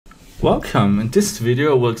Welcome. In this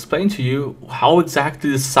video, I will explain to you how exactly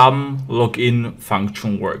the XUMM login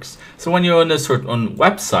function works. So when you're on a certain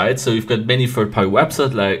website, so you've got many third-party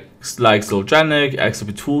websites like Slowgenic,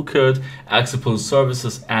 XRP Toolkit, XRP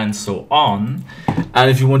Services, and so on. And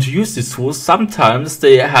if you want to use these tools, sometimes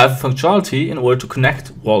they have functionality in order to connect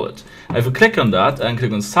wallet. If you click on that and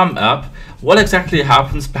click on XUMM app, what exactly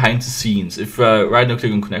happens behind the scenes? If right now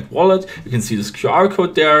click on Connect Wallet, you can see this QR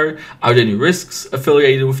code there. Are there any risks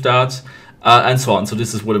affiliated with that? And so on. So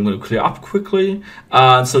this is what I'm going to clear up quickly.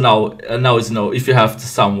 So now if you have the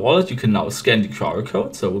XUMM wallet, you can now scan the QR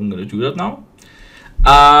code. So I'm going to do that now.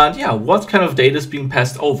 And yeah, what kind of data is being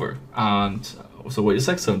passed over? And so wait a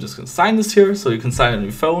sec. So I'm just going to sign this here. So you can sign it on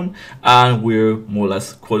your phone, and we're more or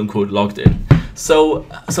less quote unquote logged in. So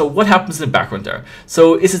what happens in the background there?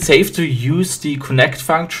 So is it safe to use the connect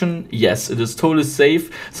function? Yes, it is totally safe.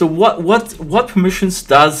 So what permissions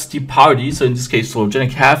does the party, so in this case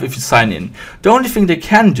Slowgenic, have if you sign in? The only thing they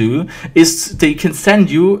can do is they can send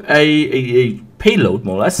you a payload,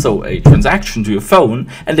 more or less, so a transaction to your phone,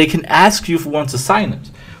 and they can ask you if you want to sign it.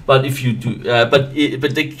 But if you do, but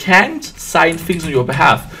they can't sign things on your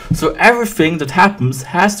behalf. So everything that happens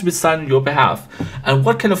has to be signed on your behalf. And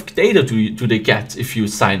what kind of data do they get if you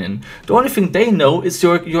sign in? The only thing they know is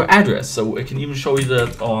your address. So I can even show you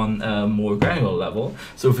that on a more granular level.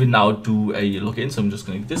 So if we now do a login, so I'm just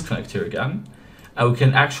going to disconnect here again, and we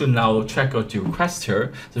can actually now check out the request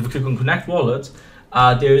here. So if we click on Connect Wallet,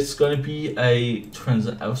 there's going to be a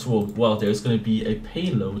there's going to be a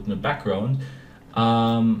payload in the background.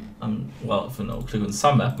 Well, if I now click on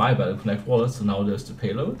XUMM app, my bad, Connect Wallet, so now there's the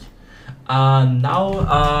payload. And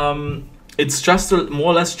now it's just more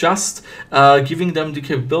or less just giving them the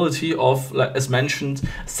capability of, like as mentioned,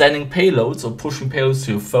 sending payloads or pushing payloads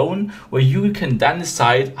to your phone, where you can then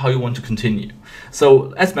decide how you want to continue.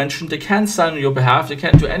 So as mentioned, they can't sign on your behalf, they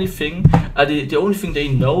can't do anything. The only thing they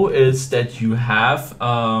know is that you have,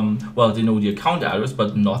 well, they know the account address,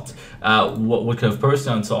 but not what kind of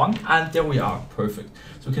person and so on. And there we are, perfect.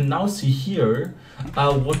 So we can now see here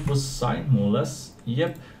what was signed, more or less.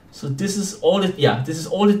 Yep. So this is all this is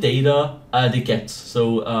all the data they get.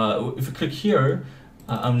 So if you click here,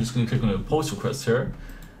 I'm just going to click on the post request here.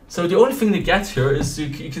 So the only thing they get here is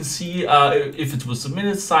you can see if it was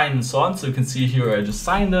submitted, signed, and so on. So you can see here I just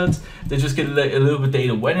signed it. They just get a little bit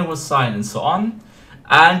data when it was signed and so on.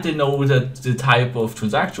 And they know that the type of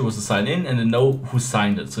transaction was to sign in, and they know who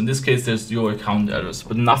signed it. So in this case, there's your account address,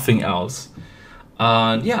 but nothing else.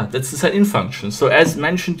 Yeah, that's the sign in function. So as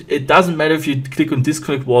mentioned, it doesn't matter if you click on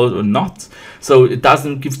disconnect wallet or not. So it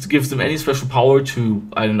doesn't give them any special power to,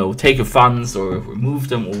 I don't know, take your funds or remove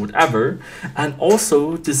them or whatever. And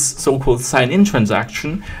also this so-called sign in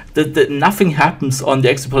transaction, that nothing happens on the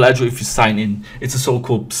XRP ledger if you sign in. It's a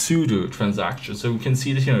so-called pseudo transaction. So we can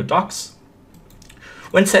see this here in the docs.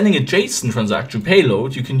 When sending a JSON transaction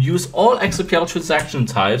payload, you can use all XRPL transaction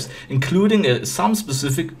types, including some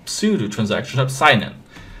specific pseudo transaction type sign-in.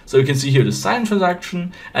 So you can see here the sign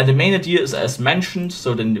transaction, and the main idea is as mentioned.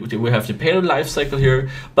 So then we have the payload lifecycle here,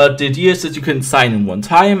 but the idea is that you can sign in one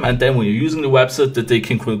time, and then when you're using the website, that they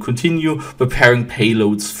can continue preparing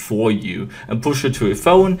payloads for you and push it to your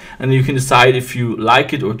phone, and you can decide if you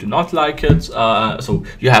like it or do not like it. So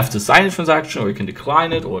you have to sign a transaction, or you can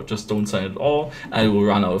decline it, or just don't sign it at all, and it will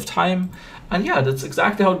run out of time. And yeah, that's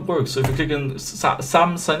exactly how it works. So if you click on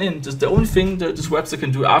XUMM sign in, the only thing that this website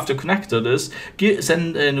can do after connected is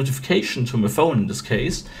send a notification to my phone in this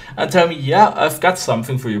case and tell me, yeah, I've got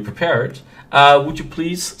something for you prepared. Would you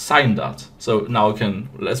please sign that? So now I can,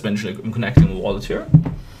 let's mention I'm connecting a wallet here.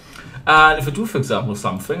 And if I do, for example,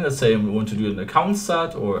 something, let's say I want to do an account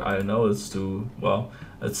set, or I don't know, let's do, well,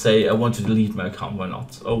 let's say I want to delete my account, why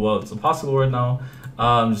not? Oh, well, it's impossible right now.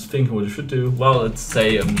 I'm just thinking what I should do. Well, let's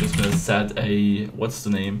say I'm just going to set a, what's the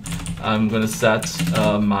name? I'm going to set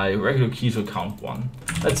my regular key to account 1.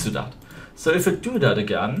 Let's do that. So if I do that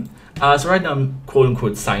again, so right now I'm quote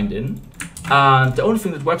unquote signed in. And the only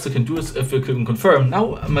thing that website can do is if you click on confirm,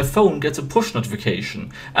 now my phone gets a push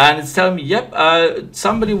notification. And it's telling me, yep,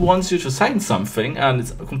 somebody wants you to sign something, and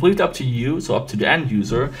it's completely up to you, so up to the end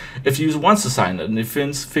user, if the user wants to sign it. And if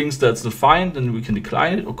it thinks that's defined, then we can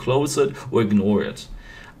decline it or close it or ignore it.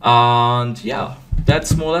 And yeah,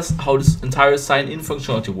 that's more or less how this entire sign-in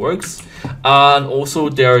functionality works. And also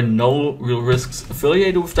there are no real risks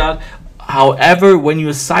affiliated with that. However, when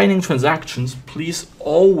you're signing transactions, please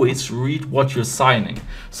always read what you're signing.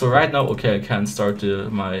 So right now, okay, I can't start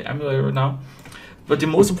my emulator right now. but the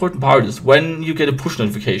most important part is when you get a push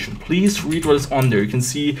notification, please read what is on there. You can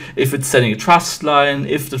see if it's sending a trust line,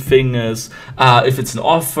 if the thing is, if it's an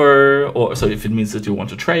offer, or so if it means that you want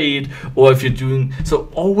to trade, or if you're doing, so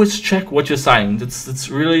always check what you're signing. That's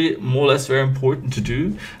really more or less very important to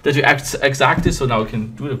do, that you act exactly. So now I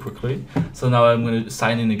can do it quickly. So now I'm going to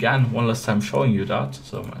sign in again, one last time showing you that.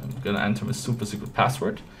 So I'm going to enter my super secret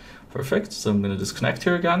password. Perfect. So I'm going to disconnect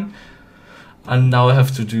here again. And now I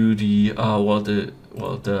have to do the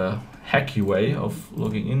the hacky way of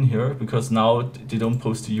logging in here, because now they don't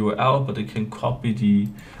post the URL, but they can copy the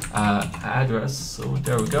address. So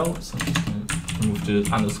there we go. So I'm just going to remove the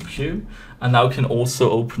 _q, and now I can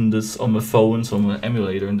also open this on my phone, so on an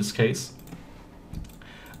emulator in this case.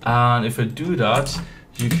 And if I do that,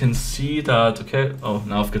 you can see that, okay, oh,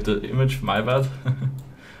 now I've got the image, my bad.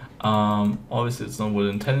 Obviously it's not what I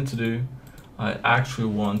intended to do. I actually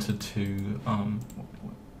wanted to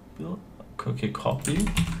copy,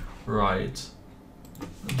 right,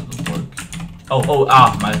 that doesn't work.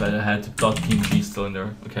 My bad, I had .png still in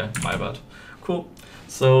there. Okay, my bad. Cool.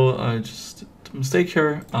 So I just did a mistake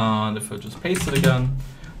here, and if I just paste it again,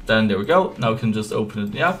 then there we go. Now I can just open it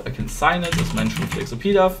in the app. I can sign it as mentioned with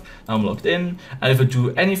xrpdev. Now I'm logged in. And if I do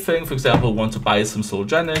anything, for example, want to buy some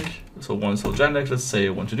Sologenic, so one Sologenic, let's say I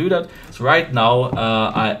want to do that. So right now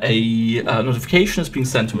a notification is being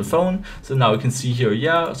sent to my phone. So now I can see here,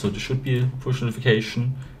 yeah, so there should be a push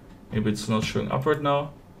notification. Maybe it's not showing up right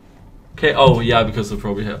now. Okay, oh yeah, because I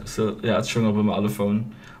probably have, so yeah, it's showing up on my other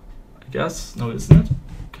phone, I guess. No, isn't it?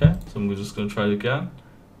 Okay, so I'm just gonna try it again.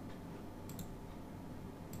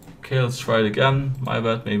 Okay, let's try it again. My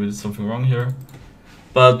bad, maybe there's something wrong here.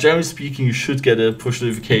 But generally speaking, you should get a push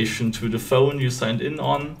notification to the phone you signed in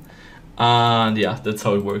on. And yeah, that's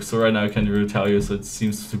how it works. So right now I can't really tell you, so it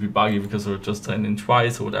seems to be buggy because we're just signed in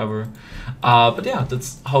twice or whatever. But yeah,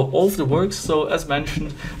 that's how all of it works. So as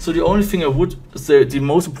mentioned, so the only thing I would say, the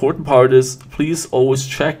most important part is please always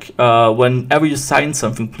check whenever you sign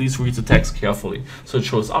something, please read the text carefully. So it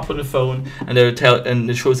shows up on the phone, and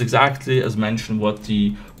it shows exactly as mentioned what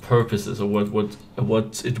the purpose is, or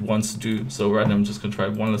what it wants to do. So right now I'm just gonna try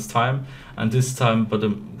it one last time, and this time, but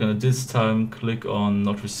I'm gonna this time click on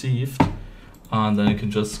not received, and then I can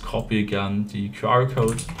just copy again the QR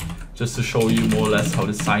code just to show you more or less how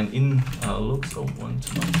the sign in looks. So 1,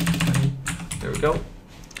 2, 20. There we go.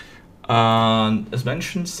 And as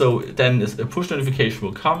mentioned, so then a push notification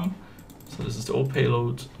will come. So this is the old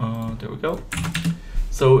payload. There we go.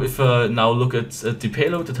 So if I now look at the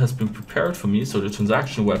payload that has been prepared for me, so the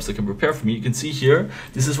transaction website can prepare for me, you can see here,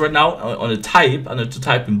 this is right now on a type, and to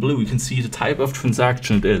type in blue, you can see the type of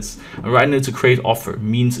transaction it is. And right now it's a create offer,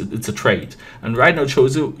 means it's a trade. And right now it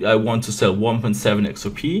shows you I want to sell 1.7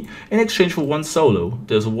 XRP in exchange for 1 solo.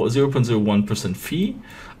 There's a 0.01% fee.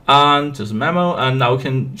 And there's a memo, and now I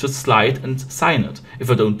can just slide and sign it. If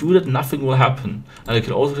I don't do that, nothing will happen. And I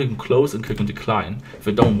can also click on close and click on decline if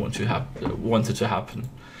I don't want it to happen.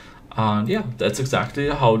 And yeah, that's exactly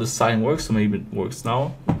how the sign works. So maybe it works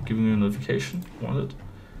now. I'm giving you a notification. Want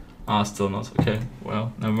it? Still not. Okay,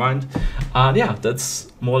 well, never mind. And yeah,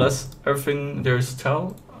 that's more or less everything there is to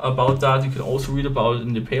tell about that. You can also read about it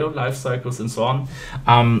in the payload life cycles and so on.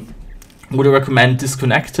 Would I recommend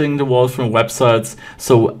disconnecting the wallet from websites?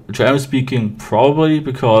 So generally speaking, probably,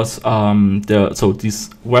 because so these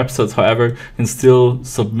websites, however, can still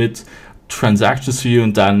submit transactions to you,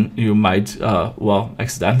 and then you might well,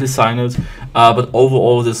 accidentally sign it. But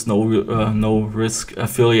overall, there's no risk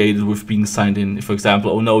affiliated with being signed in. For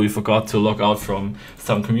example, oh no, you forgot to log out from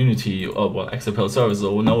some community or XML service.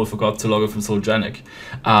 Oh no, I forgot to log out from Sologenic.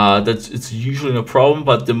 It's usually no problem.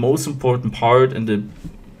 But the most important part, and the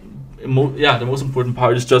most important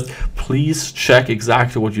part is just please check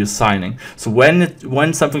exactly what you're signing. So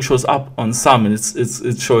when something shows up on SUMM and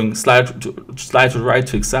it's showing slide to the right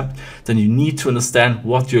to accept, then you need to understand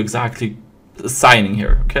what you're exactly signing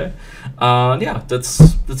here. Okay, yeah,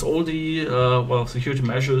 that's all the well, security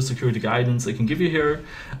measures, security guidance I can give you here.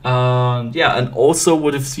 Yeah, and also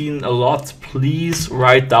what I've seen a lot, please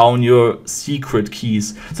write down your secret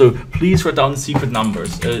keys. So please write down the secret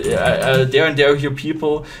numbers. There and there hear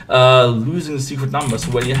people losing the secret numbers.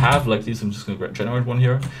 So when you have like these, I'm just going to generate one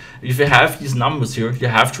here. If you have these numbers here, you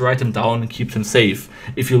have to write them down and keep them safe.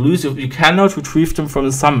 If you lose you cannot retrieve them from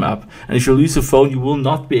the SUMM app, and if you lose your phone, you will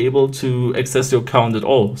not be able to access your account at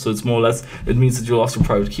all. So it's more or less, it means that you lost your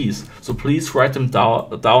private keys. So please write them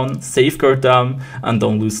down, safeguard them, and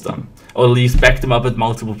don't lose them. Or at least back them up at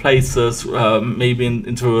multiple places, maybe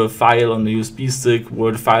into a file on a USB stick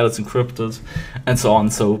where the file is encrypted, and so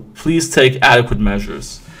on. So please take adequate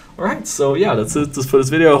measures. Alright, so yeah, that's it for this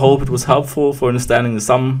video. I hope it was helpful for understanding the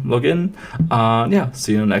XUMM login. Yeah,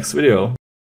 see you in the next video.